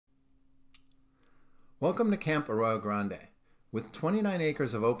Welcome to Camp Arroyo Grande. With 29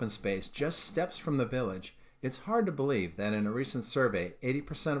 acres of open space just steps from the village, it's hard to believe that in a recent survey,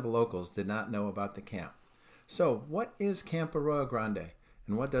 80% of locals did not know about the camp. So, what is Camp Arroyo Grande,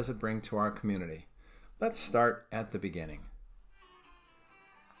 and what does it bring to our community? Let's start at the beginning.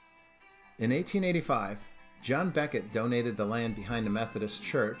 In 1885, John Beckett donated the land behind the Methodist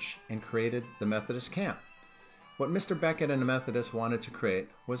church and created the Methodist camp. What Mr. Beckett and the Methodists wanted to create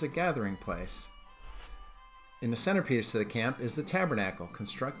was a gathering place. In the centerpiece of the camp is the tabernacle.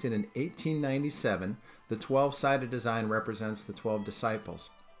 Constructed in 1897, the 12-sided design represents the 12 disciples.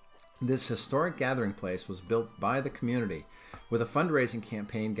 This historic gathering place was built by the community, with a fundraising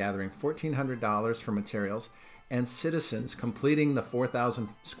campaign gathering $1,400 for materials and citizens completing the 4,000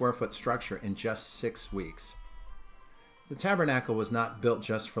 square foot structure in just 6 weeks. The tabernacle was not built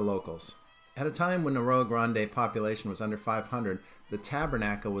just for locals. At a time when the Arroyo Grande population was under 500, the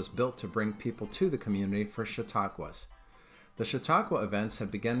tabernacle was built to bring people to the community for Chautauquas. The Chautauqua events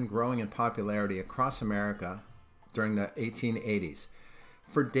had begun growing in popularity across America during the 1880s.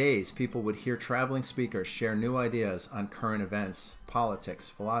 For days, people would hear traveling speakers share new ideas on current events, politics,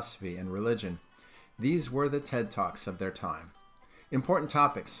 philosophy, and religion. These were the TED Talks of their time. Important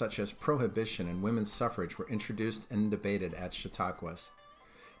topics such as prohibition and women's suffrage were introduced and debated at Chautauquas.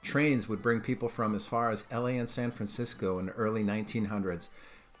 Trains would bring people from as far as LA and San Francisco in the early 1900s,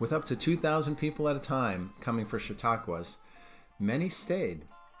 with up to 2,000 people at a time coming for Chautauquas. Many stayed.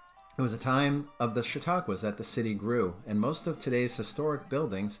 It was a time of the Chautauquas that the city grew, and most of today's historic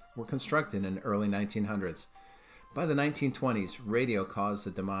buildings were constructed in the early 1900s. By the 1920s, radio caused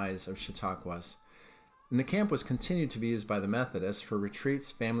the demise of Chautauquas, and the camp was continued to be used by the Methodists for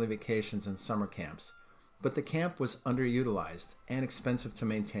retreats, family vacations, and summer camps. But the camp was underutilized and expensive to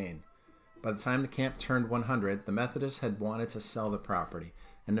maintain. By the time the camp turned 100, the Methodists had wanted to sell the property,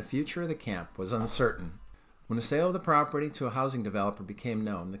 and the future of the camp was uncertain. When the sale of the property to a housing developer became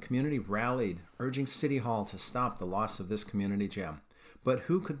known, the community rallied, urging City Hall to stop the loss of this community gem. But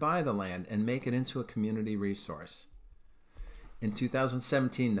who could buy the land and make it into a community resource? In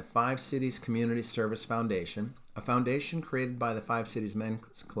 2017, the Five Cities Community Service Foundation, a foundation created by the Five Cities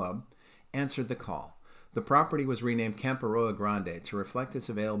Men's Club, answered the call. The property was renamed Camp Arroyo Grande to reflect its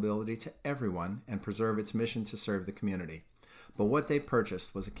availability to everyone and preserve its mission to serve the community. But what they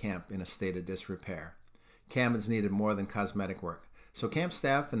purchased was a camp in a state of disrepair. Cabins needed more than cosmetic work, so camp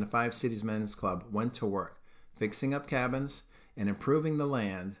staff and the Five Cities Men's Club went to work, fixing up cabins and improving the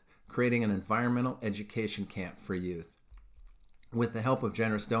land, creating an environmental education camp for youth. With the help of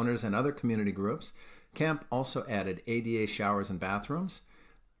generous donors and other community groups, camp also added ADA showers and bathrooms,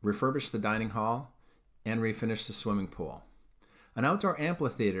 refurbished the dining hall, and refinished the swimming pool. An outdoor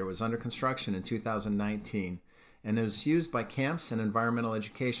amphitheater was under construction in 2019 and it was used by camps and environmental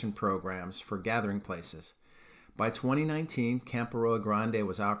education programs for gathering places. By 2019, Camp Arroyo Grande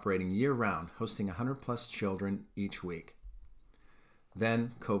was operating year-round, hosting 100-plus children each week.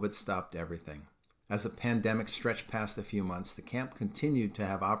 Then COVID stopped everything. As the pandemic stretched past a few months, the camp continued to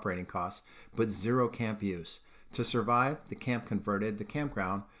have operating costs, but zero camp use. To survive, the camp converted the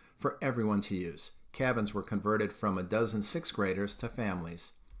campground for everyone to use. Cabins were converted from a dozen sixth graders to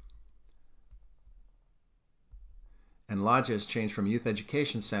families. And lodges changed from youth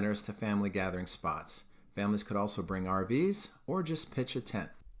education centers to family gathering spots. Families could also bring RVs or just pitch a tent.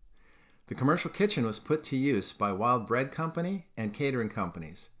 The commercial kitchen was put to use by Wild Bread Company and catering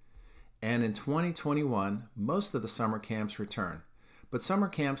companies. And in 2021, most of the summer camps return. But summer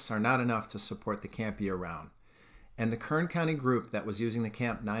camps are not enough to support the camp year-round. And the Kern County group that was using the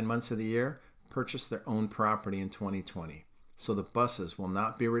camp 9 months of the year purchased their own property in 2020. So the buses will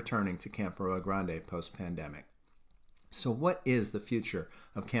not be returning to Camp Arroyo Grande post-pandemic. So what is the future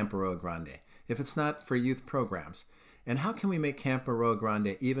of Camp Arroyo Grande if it's not for youth programs? And how can we make Camp Arroyo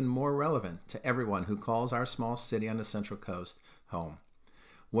Grande even more relevant to everyone who calls our small city on the Central Coast home?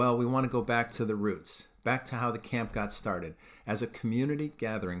 Well, we want to go back to the roots, back to how the camp got started, as a community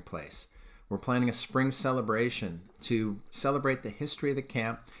gathering place. We're planning a spring celebration to celebrate the history of the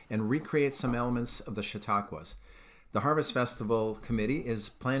camp and recreate some elements of the Chautauquas. The Harvest Festival Committee is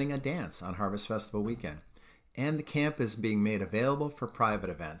planning a dance on Harvest Festival weekend. And the camp is being made available for private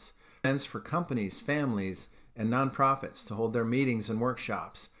events for companies, families, and nonprofits to hold their meetings and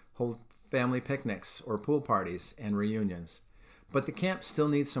workshops, hold family picnics or pool parties and reunions. But the camp still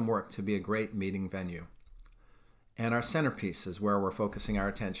needs some work to be a great meeting venue. And our centerpiece is where we're focusing our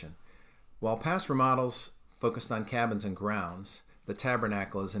attention. While past remodels focused on cabins and grounds, the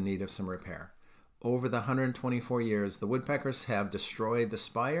tabernacle is in need of some repair. Over the 124 years, the woodpeckers have destroyed the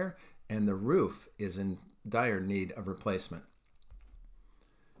spire and the roof is in dire need of replacement.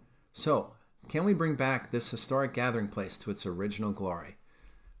 So, Can we bring back this historic gathering place to its original glory?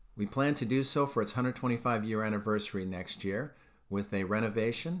 We plan to do so for its 125-year anniversary next year with a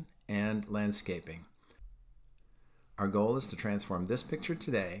renovation and landscaping. Our goal is to transform this picture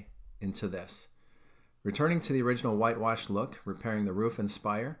today into this. Returning to the original whitewashed look, repairing the roof and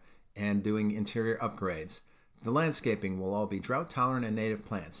spire, and doing interior upgrades. The landscaping will all be drought-tolerant and native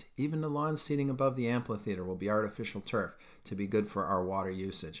plants. Even the lawn seating above the amphitheater will be artificial turf to be good for our water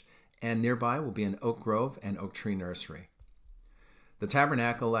usage. And nearby will be an oak grove and oak tree nursery. The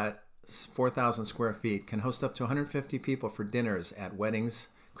tabernacle at 4,000 square feet can host up to 150 people for dinners at weddings,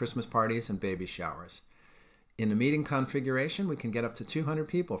 Christmas parties, and baby showers. In the meeting configuration, we can get up to 200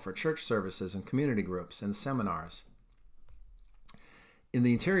 people for church services and community groups and seminars. In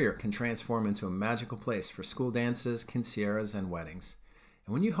the interior, it can transform into a magical place for school dances, quinceañeras, and weddings.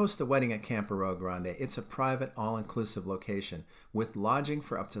 And when you host a wedding at Camp Arroyo Grande, it's a private, all-inclusive location with lodging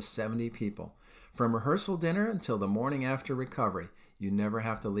for up to 70 people. From rehearsal dinner until the morning after recovery, you never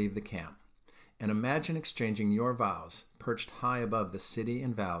have to leave the camp. And imagine exchanging your vows perched high above the city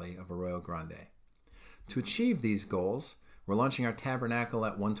and valley of Arroyo Grande. To achieve these goals, we're launching our Tabernacle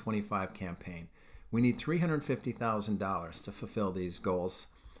at 125 campaign. We need $350,000 to fulfill these goals,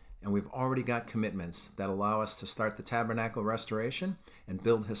 and we've already got commitments that allow us to start the tabernacle restoration and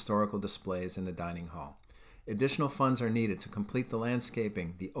build historical displays in the dining hall. Additional funds are needed to complete the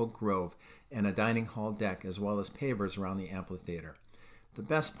landscaping, the oak grove, and a dining hall deck, as well as pavers around the amphitheater. The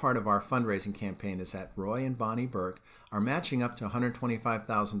best part of our fundraising campaign is that Roy and Bonnie Burke are matching up to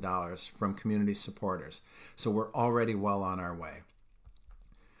 $125,000 from community supporters, so we're already well on our way.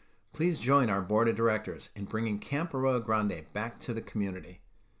 Please join our board of directors in bringing Camp Arroyo Grande back to the community.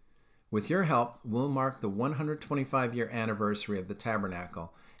 With your help, we'll mark the 125-year anniversary of the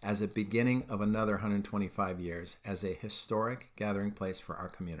Tabernacle as a beginning of another 125 years as a historic gathering place for our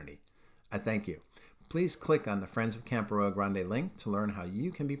community. I thank you. Please click on the Friends of Camp Arroyo Grande link to learn how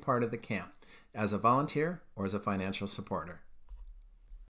you can be part of the camp as a volunteer or as a financial supporter.